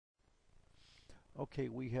Okay,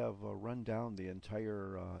 we have run down the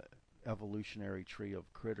entire evolutionary tree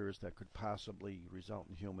of critters that could possibly result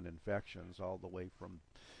in human infections, all the way from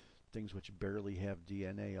things which barely have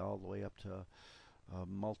DNA, all the way up to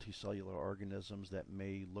multicellular organisms that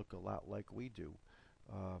may look a lot like we do.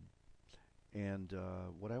 Uh, and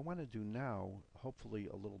what I want to do now, hopefully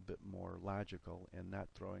a little bit more logical and not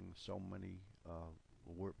throwing so many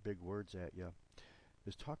big words at you,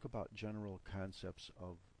 is talk about general concepts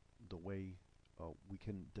of the way we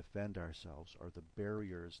can defend ourselves, or the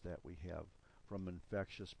barriers that we have from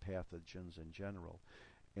infectious pathogens in general.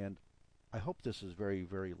 And I hope this is very,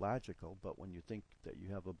 very logical, but when you think that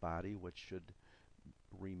you have a body which should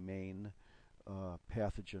remain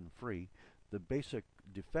pathogen free, the basic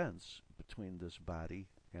defense between this body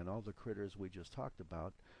and all the critters we just talked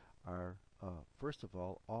about are, first of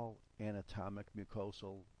all anatomic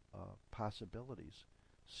mucosal possibilities: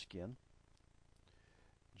 skin,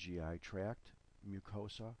 GI tract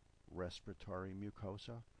mucosa, respiratory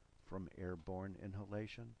mucosa from airborne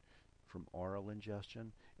inhalation, from oral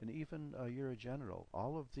ingestion, and even urogenital.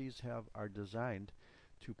 All of these are designed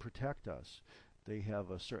to protect us. They have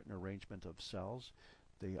a certain arrangement of cells.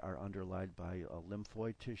 They are underlined by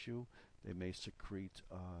lymphoid tissue. They may secrete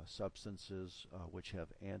substances which have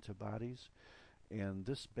antibodies. And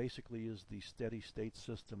this basically is the steady state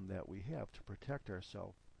system that we have to protect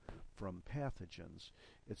ourselves from pathogens.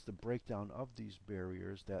 It's the breakdown of these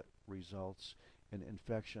barriers that results in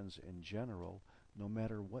infections in general, no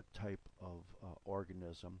matter what type of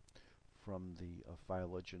organism from the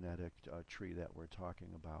phylogenetic tree that we're talking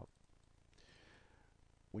about.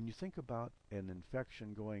 When you think about an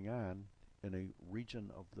infection going on in a region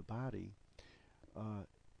of the body, uh,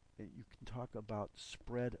 you can talk about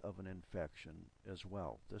spread of an infection as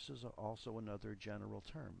well. This is also another general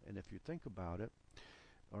term. And if you think about it,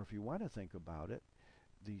 or if you want to think about it,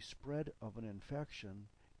 the spread of an infection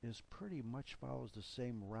is pretty much follows the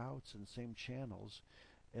same routes and same channels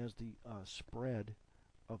as the spread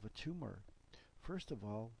of a tumor. First of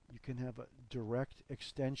all, you can have a direct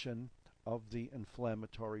extension of the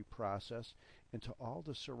inflammatory process into all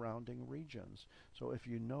the surrounding regions. So if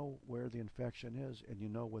you know where the infection is and you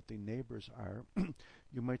know what the neighbors are,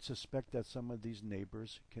 you might suspect that some of these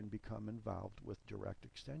neighbors can become involved with direct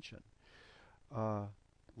extension. Uh,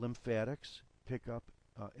 Lymphatics pick up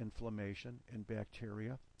inflammation and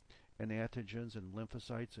bacteria and antigens and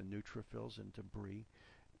lymphocytes and neutrophils and debris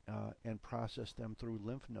and process them through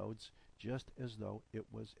lymph nodes just as though it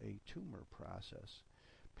was a tumor process.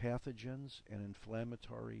 Pathogens and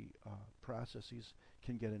inflammatory processes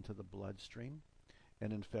can get into the bloodstream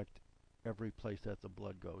and infect every place that the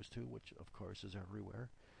blood goes to, which of course is everywhere.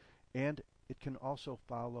 And it can also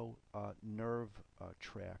follow nerve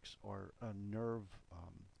tracks or nerve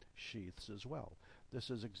sheaths as well. This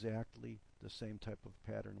is exactly the same type of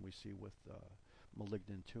pattern we see with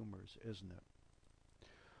malignant tumors, isn't it?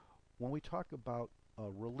 When we talk about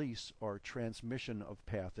release or transmission of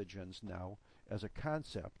pathogens now as a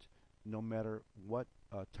concept, no matter what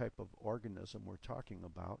type of organism we're talking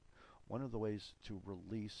about, one of the ways to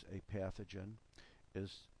release a pathogen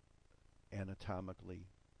is anatomically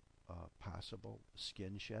possible: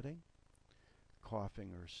 skin shedding,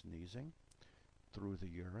 coughing or sneezing, through the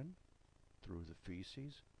urine, through the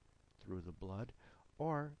feces, through the blood,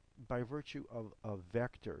 or by virtue of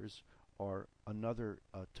vectors or another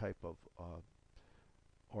type of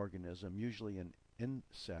organism, usually an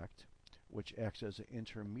insect, which acts as an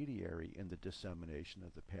intermediary in the dissemination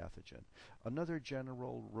of the pathogen. Another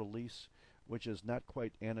general release, which is not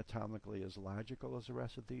quite anatomically as logical as the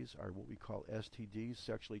rest of these, are what we call STDs,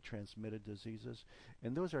 sexually transmitted diseases.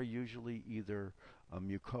 And those are usually either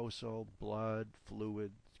mucosal, blood,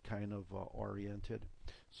 fluid kind of oriented.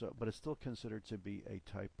 So, but it's still considered to be a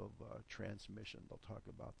type of transmission. They'll talk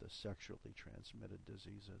about the sexually transmitted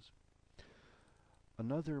diseases.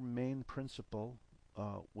 Another main principle,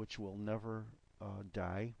 which will never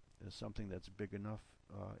die, is something that's big enough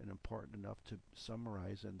and important enough to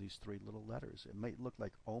summarize in these three little letters. It might look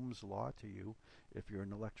like Ohm's law to you if you're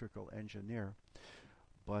an electrical engineer,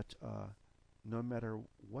 but no matter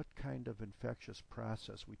what kind of infectious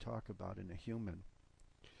process we talk about in a human,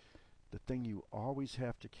 the thing you always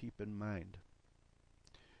have to keep in mind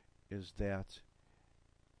is that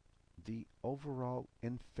the overall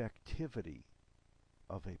infectivity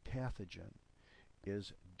of a pathogen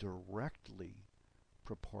is directly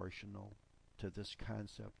proportional to this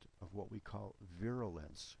concept of what we call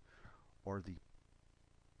virulence, or the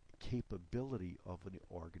capability of an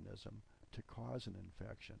organism to cause an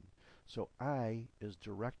infection. So I is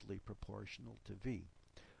directly proportional to V.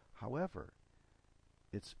 However,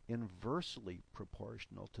 it's inversely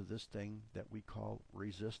proportional to this thing that we call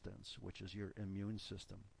resistance, which is your immune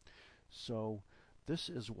system. So this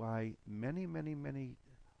is why many, many, many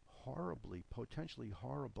horribly, potentially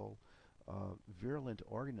horrible virulent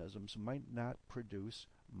organisms might not produce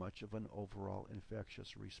much of an overall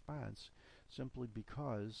infectious response simply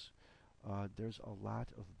because there's a lot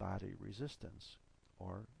of body resistance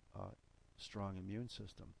or strong immune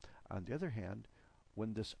system. On the other hand,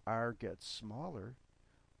 when this R gets smaller,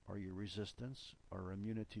 or your resistance or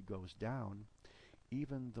immunity goes down,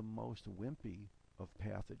 even the most wimpy of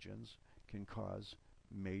pathogens can cause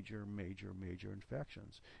major, major, major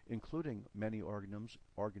infections, including many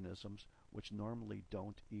organisms which normally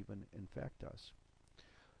don't even infect us.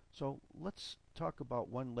 So let's talk about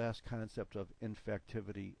one last concept of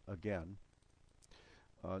infectivity again.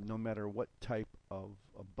 No matter what type of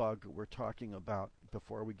a bug we're talking about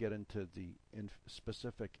before we get into the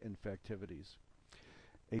specific infectivities.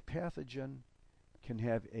 A pathogen can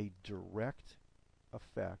have a direct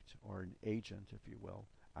effect, or an agent, if you will,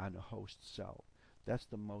 on a host cell. That's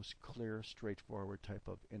the most clear, straightforward type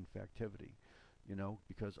of infectivity,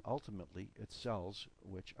 because ultimately it's cells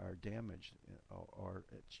which are damaged or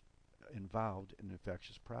it's involved in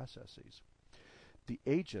infectious processes. The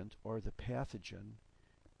agent or the pathogen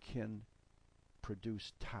can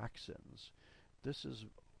produce toxins. This is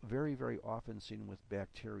very, very often seen with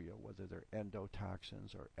bacteria, whether they're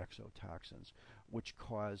endotoxins or exotoxins, which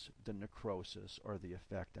cause the necrosis or the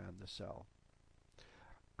effect on the cell.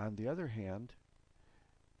 On the other hand,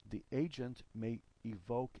 the agent may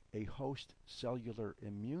evoke a host cellular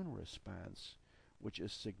immune response, which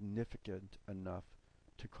is significant enough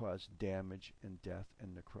to cause damage and death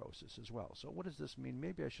and necrosis as well. So what does this mean?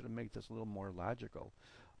 Maybe I should have made this a little more logical.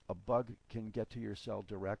 A bug can get to your cell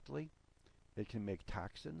directly. It can make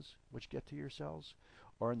toxins which get to your cells,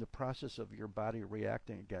 or in the process of your body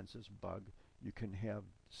reacting against this bug, you can have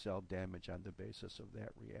cell damage on the basis of that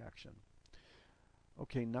reaction.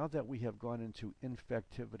 Okay, now that we have gone into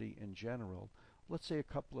infectivity in general, let's say a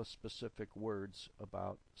couple of specific words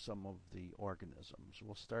about some of the organisms.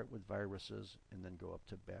 We'll start with viruses and then go up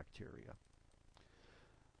to bacteria.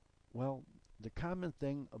 Well, the common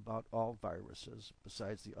thing about all viruses,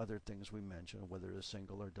 besides the other things we mentioned, whether it's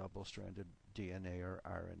single or double-stranded DNA or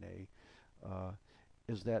RNA,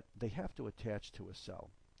 is that they have to attach to a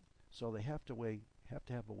cell. So they have to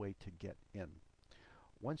have a way to get in.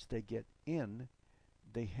 Once they get in,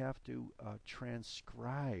 they have to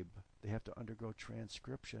transcribe. They have to undergo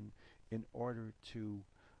transcription in order to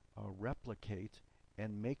replicate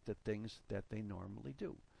and make the things that they normally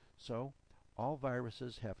do. So all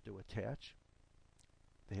viruses have to attach.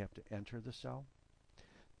 They have to enter the cell.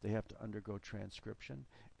 They have to undergo transcription.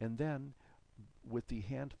 And then, with the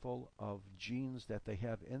handful of genes that they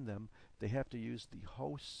have in them, they have to use the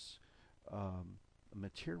host's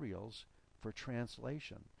materials for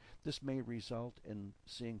translation. This may result in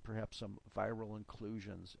seeing perhaps some viral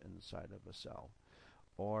inclusions inside of a cell.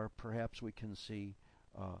 Or perhaps we can see,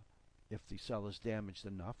 if the cell is damaged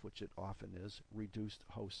enough, which it often is, reduced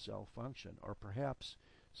host cell function, or perhaps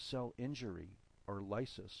cell injury, or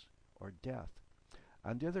lysis, or death.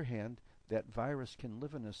 On the other hand, that virus can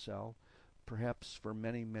live in a cell perhaps for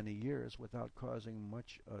many, many years without causing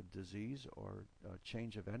much disease or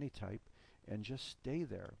change of any type, and just stay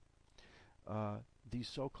there. These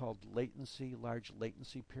so-called large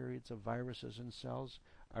latency periods of viruses in cells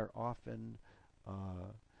are often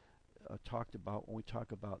talked about when we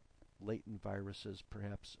talk about latent viruses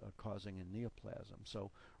perhaps causing a neoplasm. So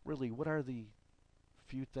really, what are the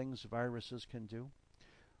few things viruses can do?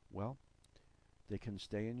 Well, they can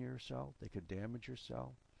stay in your cell, they could damage your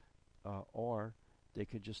cell, or they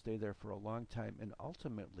could just stay there for a long time and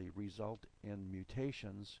ultimately result in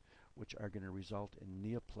mutations which are going to result in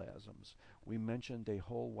neoplasms. We mentioned a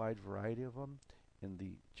whole wide variety of them in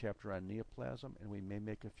the chapter on neoplasm, and we may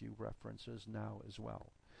make a few references now as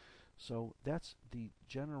well. So that's the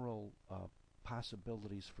general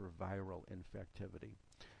possibilities for viral infectivity.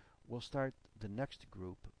 We'll start the next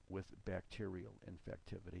group with bacterial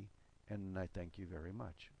infectivity, and I thank you very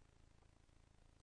much.